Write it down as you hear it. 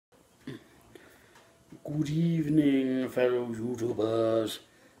Good evening, fellow YouTubers,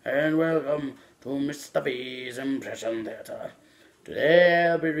 and welcome to Mr. V's Impression Theatre. Today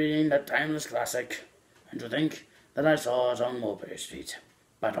I'll be reading that timeless classic, And to Think That I Saw It on Mulberry Street,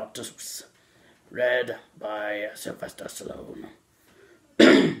 by Dr.Suess, read by Sylvester Stallone.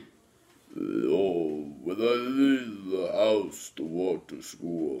 When I leave the house to walk to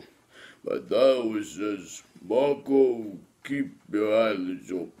school, my dad always says, "Marco, keep your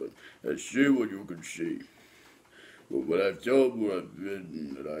eyelids open and see what you can see." But when I tell him what I've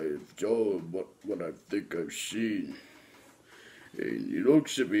been, and I tell him what I think I've seen, and he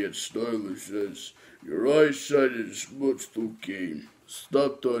looks at me and sternly says, "Your eyesight is much too keen.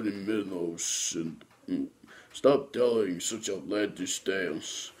 Stop turning minnows and stop telling such outlandish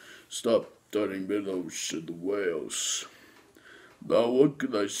tales. Stop turning minnows into whales." Now what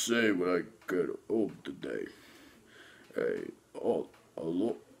can I say when I get home today? Hey, all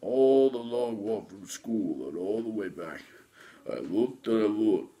the long walk from school and all the way back, I looked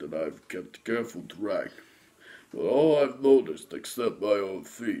and I've kept careful track. But all I've noticed, except my own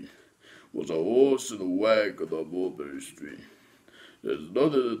feet, was a horse and a wagon on Mulberry Street. There's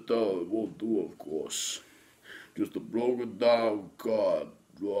nothing to tell it won't do, of course. Just a broken down car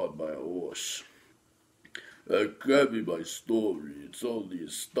drawn by a horse. That can't be my story, it's only a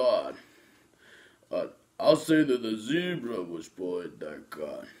start. I'll say that the zebra was pulling that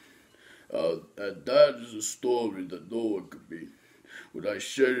car. And that is a story that no one could beat. When I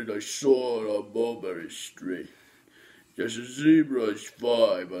said it, I saw it on Mulberry Street. Yes, a zebra is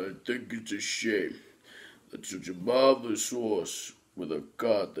fine, but I think it's a shame that such a marvelous horse with a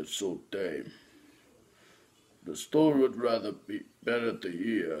car that's so tame. The story would rather be better to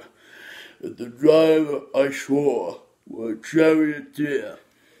hear that the driver I saw was a charioteer,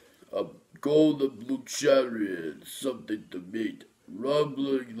 a golden blue chariot, something to meet,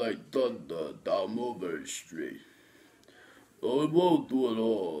 rumbling like thunder down Mulberry Street. Oh, it won't do at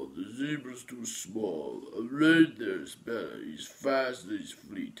all. The zebra's too small. A reindeer's better. He's fast and he's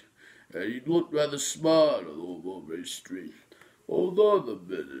fleet. And he'd look rather smart on old Mulberry Street. Hold on a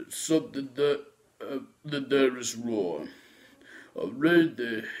minute. Something that there is wrong. A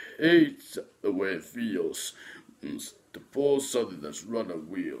reindeer hates the way it feels to pull something that's run on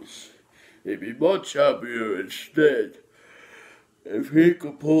wheels. He'd be much happier instead if he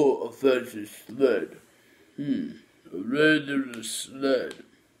could pull a fancy sled. A reindeer and a sled.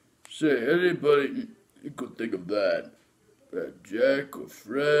 Say, anybody could think of that. Jack or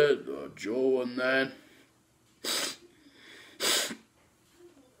Fred or Joe and that.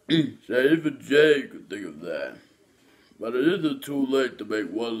 Say, even Jay could think of that. But it isn't too late to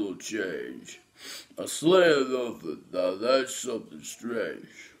make one little change. A sleigh and elephant, now that's something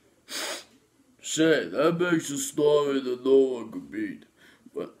strange. Say, that makes a story that no one could beat.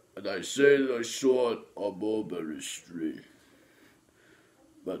 And I say that I saw it on Mulberry Street.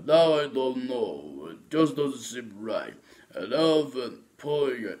 But now I don't know. It just doesn't seem right. An elephant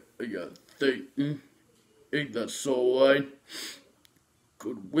pulling a thing that's so light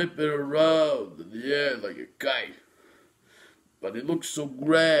could whip it around in the air like a kite. But it looks so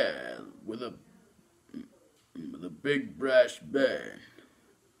grand with a big brass band.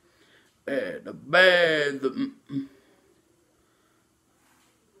 And a band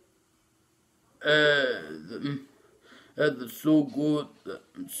and it's so good that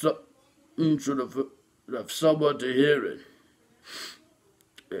should have someone to hear it.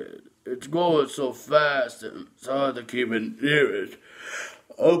 It's going so fast and it's hard to keep it near it.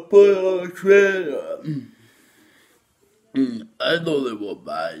 I'll put it on a trailer. I know they won't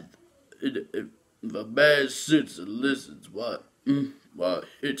mind if a man sits and listens while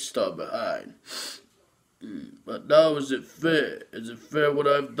it's stuck behind. But now is it fair? Is it fair what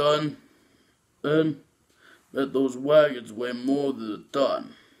I've done? Then that those wagons weigh more than a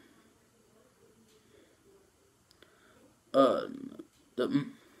ton.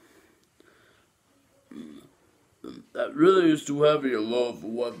 That really is too heavy a load for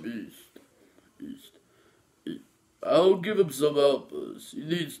one beast. I'll give him some helpers. He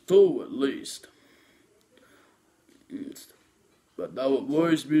needs two at least. But now what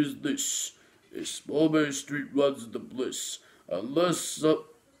worries me is this. Mulberry Street runs into bliss. Unless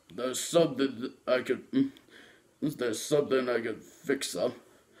there's something I can fix up,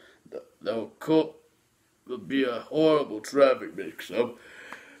 there'll be a horrible traffic mix-up.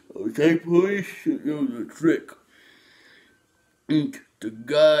 I'll take police to use a trick to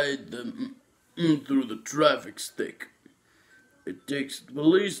guide them through the traffic stick. It takes the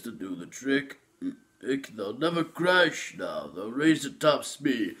police to do the trick. They'll never crash now. They'll race at top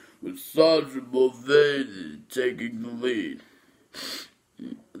speed with Sergeant Mulberry taking the lead.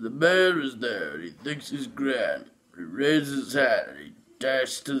 The mayor is there, and he thinks he's grand. He raises his hat, and he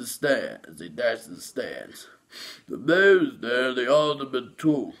dashes to the stand as they dash to the stands. The mayor is there, the alderman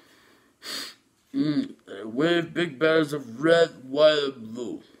too. They wave big banners of red, white, and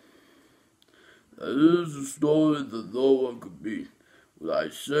blue. Now here's a story that no one could beat. When I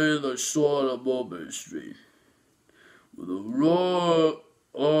say that I saw it on Mulberry Street. With a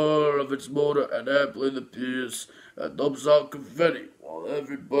roar of its motor, an airplane appears and dumps out confetti while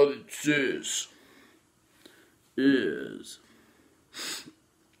everybody cheers.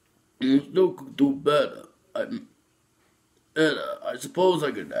 Still could do better. I suppose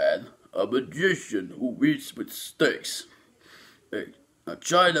I could add a magician who eats with sticks. A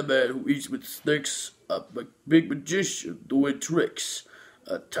Chinaman who eats with sticks. A big magician doing tricks.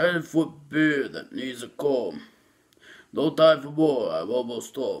 A 10-foot beard that needs a comb. No time for more, I'm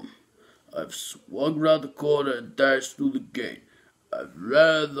almost home. I've swung round the corner and dashed through the gate. I've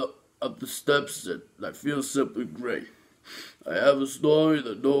ran up the steps and I feel simply great. I have a story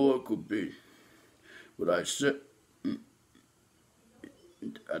that no one could beat. But I said,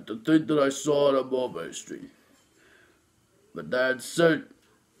 at the thing that I saw on Mulberry Street. But Dad said,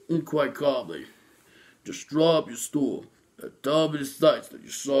 quite calmly, just draw up your stool and tell me the sights that you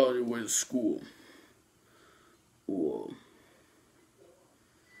saw on your way to school.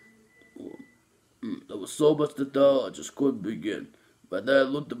 There was so much to tell, I just couldn't begin. My dad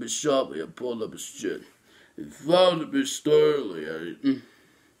looked at me sharply and pulled up his chin. He frowned at me sternly, and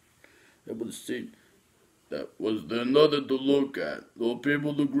able to see that was there nothing to look at. No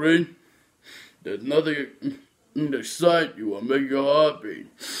people to greet. There's nothing to excite you or make your heart beat.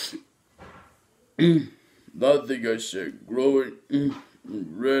 Nothing, I said, growing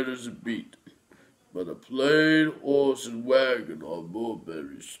red as a beet, but a plain horse and wagon on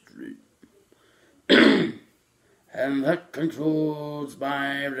Mulberry Street. And that concludes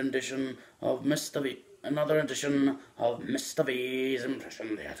my rendition of Mr. V. Another edition of Mr. V's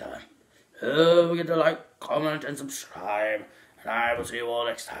Impression Theatre. Don't forget to like, comment, and subscribe, and I will see you all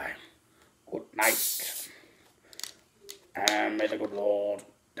next time. Good night. And may the good Lord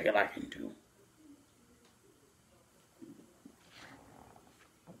take a liking to